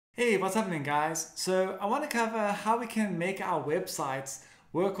Hey, what's happening guys? So I want to cover how we can make our websites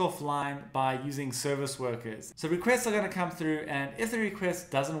work offline by using service workers. So requests are going to come through, and if the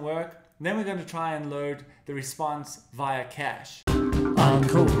request doesn't work, then we're going to try and load the response via cache.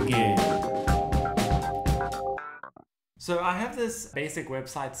 Cool, yeah. So I have this basic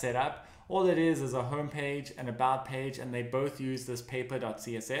website set up. All it is a home page and about page, and they both use this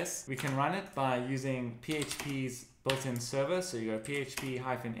paper.css. We can run it by using PHP's built-in server. So you go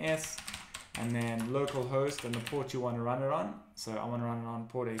php-s and then localhost and the port you want to run it on. So I want to run it on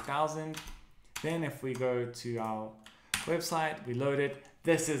port 8000. Then if we go to our website, we load it.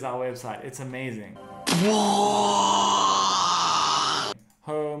 This is our website. It's amazing.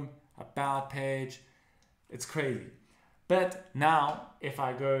 Home, about page. It's crazy. But now if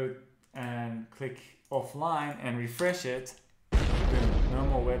I go and click offline and refresh it, boom, no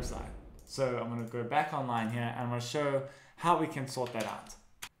more website. So I'm going to go back online here and I'm going to show how we can sort that out.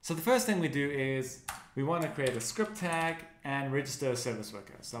 So the first thing we do is we want to create a script tag and register a service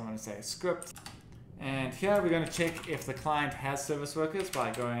worker. So I'm going to say script, and here we're going to check if the client has service workers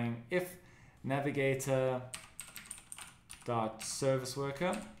by going if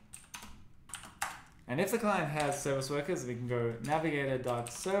navigator.serviceworker. And if the client has service workers, we can go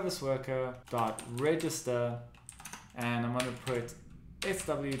navigator.serviceworker.register, and I'm going to put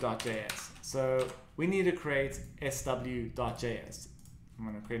sw.js. So we need to create sw.js. I'm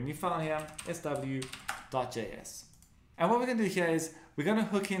going to create a new file here, sw.js. And what we're going to do here is we're going to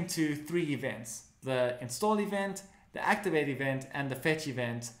hook into three events: the install event, the activate event, and the fetch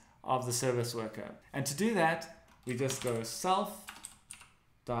event of the service worker. And to do that, we just go self.add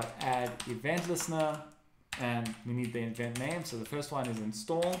event listener, and we need the event name. So the first one is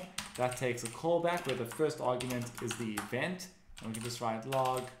install. That takes a callback where the first argument is the event. And we can just write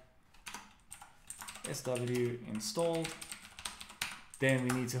log sw installed. Then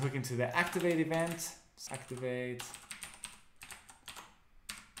we need to hook into the activate event. Activated.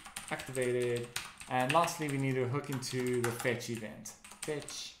 And lastly, we need to hook into the fetch event.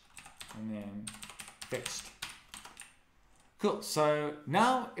 Fetch, and then fetched. Cool. So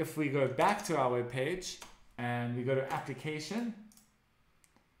now if we go back to our web page and we go to application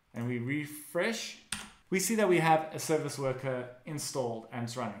and we refresh, we see that we have a service worker installed and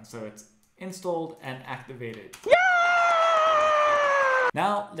it's running. So it's installed and activated. Yeah!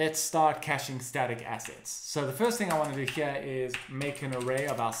 Now let's start caching static assets. So the first thing I want to do here is make an array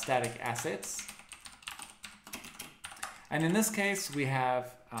of our static assets. And in this case, we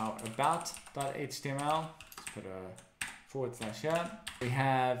have our about.html. Let's put a / here. We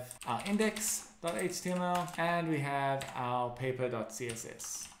have our index.html and we have our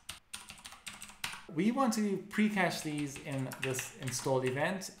paper.css. We want to pre-cache these in this install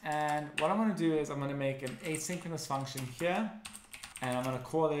event, and what I'm going to do is I'm going to make an asynchronous function here, and I'm going to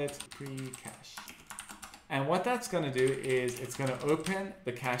call it pre-cache. And what that's going to do is it's going to open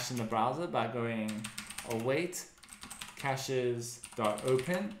the cache in the browser by going await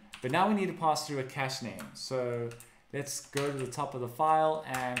caches.open, but now we need to pass through a cache name. So let's go to the top of the file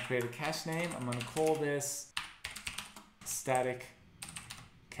and create a cache name. I'm going to call this static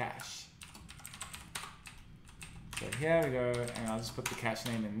cache. So here we go, and I'll just put the cache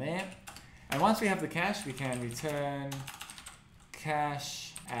name in there. And once we have the cache, we can return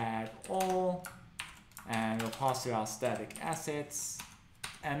cache add all, and we'll pass through our static assets.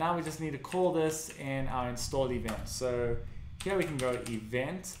 And now we just need to call this in our install event. So here we can go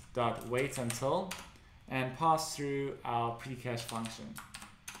event.waitUntil and pass through our pre-cache function.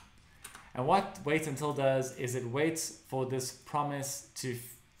 And what waitUntil does is it waits for this promise to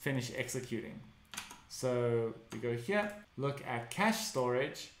finish executing. So we go here, look at cache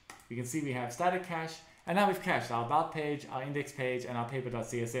storage. You can see we have static cache, and now we've cached our about page, our index page, and our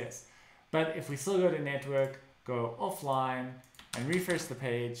paper.css. But if we still go to network, go offline, and refresh the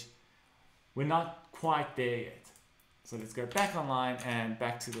page, we're not quite there yet. So let's go back online and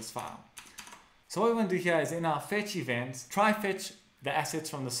back to this file. So what we want to do here is in our fetch event, try fetch the assets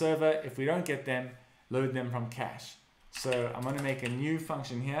from the server. If we don't get them, load them from cache. So I'm going to make a new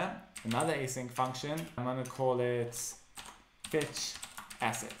function here, another async function. I'm going to call it fetch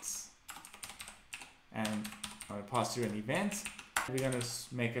assets. And I'm going to pass through an event. We're going to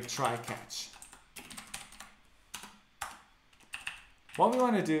make a try catch. What we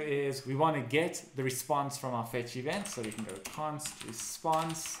want to do is we want to get the response from our fetch event. So we can go const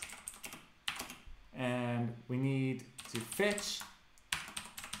response, and we need to fetch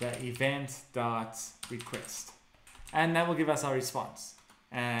the event.request. And that will give us our response.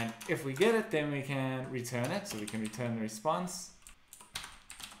 And if we get it, then we can return it. So we can return the response.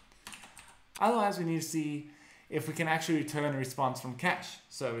 Otherwise, we need to see if we can actually return a response from cache.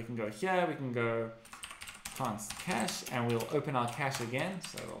 So we can go here, we can go const cache, and we'll open our cache again.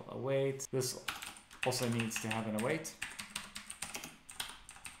 So we'll await. This also needs to have an await.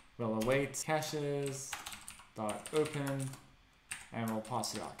 We'll await caches dot open, and we'll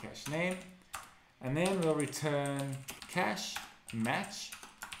pass it our cache name. And then we'll return cache match,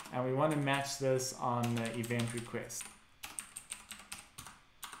 and we want to match this on the event request.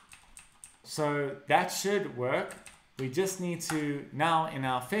 So that should work. We just need to now in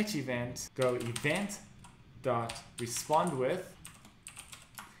our fetch event go event.respond with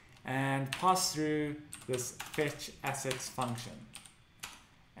and pass through this fetch assets function,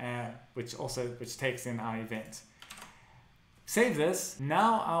 which takes in our event. Save this.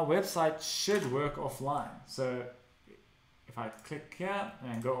 Now our website should work offline. So if I click here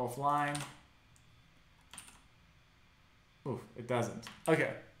and go offline, ooh, it doesn't.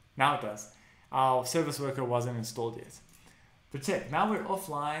 Okay, now it does. Our service worker wasn't installed yet. But check, now we're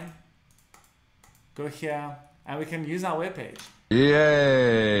offline. Go here and we can use our web page. Yay!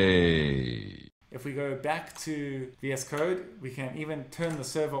 If we go back to VS Code, we can even turn the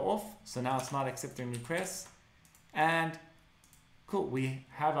server off. So now it's not accepting requests. And cool, we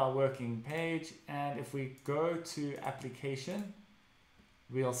have our working page. And if we go to application,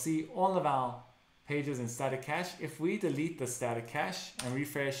 we'll see all of our pages in static cache. If we delete the static cache and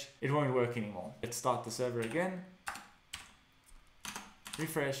refresh, it won't work anymore. Let's start the server again.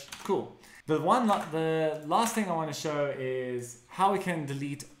 Refresh, cool. The last thing I want to show is how we can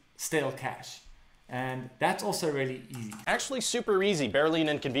delete stale cache. And that's also really easy. Actually super easy, barely an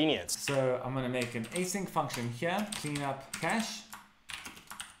inconvenience. So I'm going to make an async function here, clean up cache.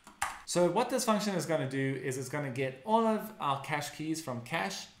 So what this function is going to do is it's going to get all of our cache keys from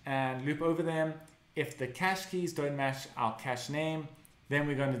cache and loop over them. If the cache keys don't match our cache name, then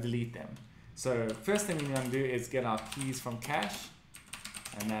we're going to delete them. So first thing we're going to do is get our keys from cache,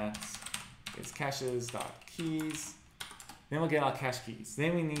 and that's caches.keys. Then we'll get our cache keys.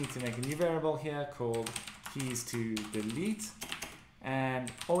 Then we need to make a new variable here called keys to delete. And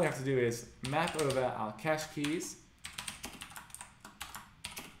all we have to do is map over our cache keys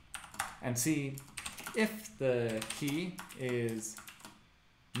and see if the key is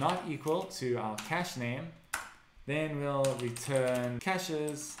not equal to our cache name, then we'll return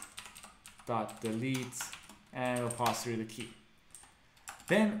caches.delete and we'll pass through the key.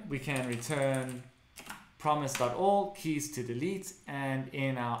 Then we can return promise.all keys to delete, and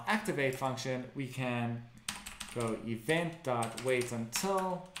in our activate function we can go event.wait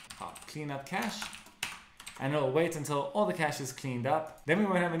until clean up cache, and it'll wait until all the cache is cleaned up. Then we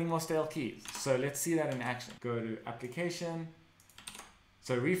won't have any more stale keys. So let's see that in action. Go to application.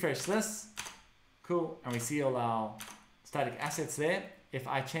 So refresh this. Cool. And we see all our static assets there. If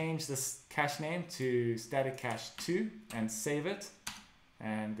I change this cache name to static cache 2 and save it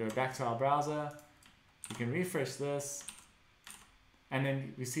and go back to our browser, we can refresh this. And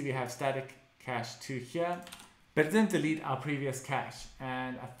then we see we have static cache 2 here, but it didn't delete our previous cache.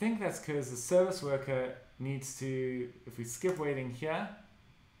 And I think that's because the service worker needs to, if we skip waiting here,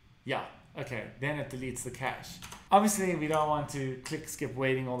 yeah, okay, then it deletes the cache. Obviously, we don't want to click skip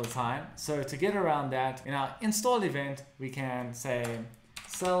waiting all the time. So to get around that, in our install event, we can say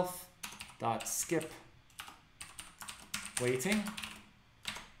self.skip waiting.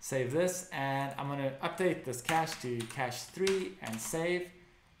 Save this, and I'm going to update this cache to cache 3 and save.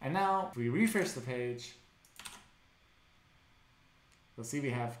 And now if we refresh the page, you'll see we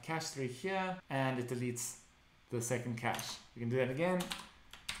have cache 3 here, and it deletes the second cache. We can do that again.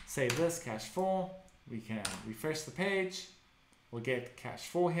 Save this, cache 4. We can refresh the page. We'll get cache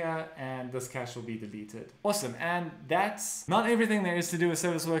 4 here, and this cache will be deleted. Awesome, and that's not everything there is to do with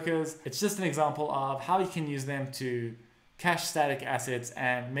service workers. It's just an example of how you can use them to cache static assets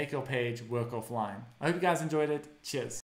and make your page work offline. I hope you guys enjoyed it. Cheers.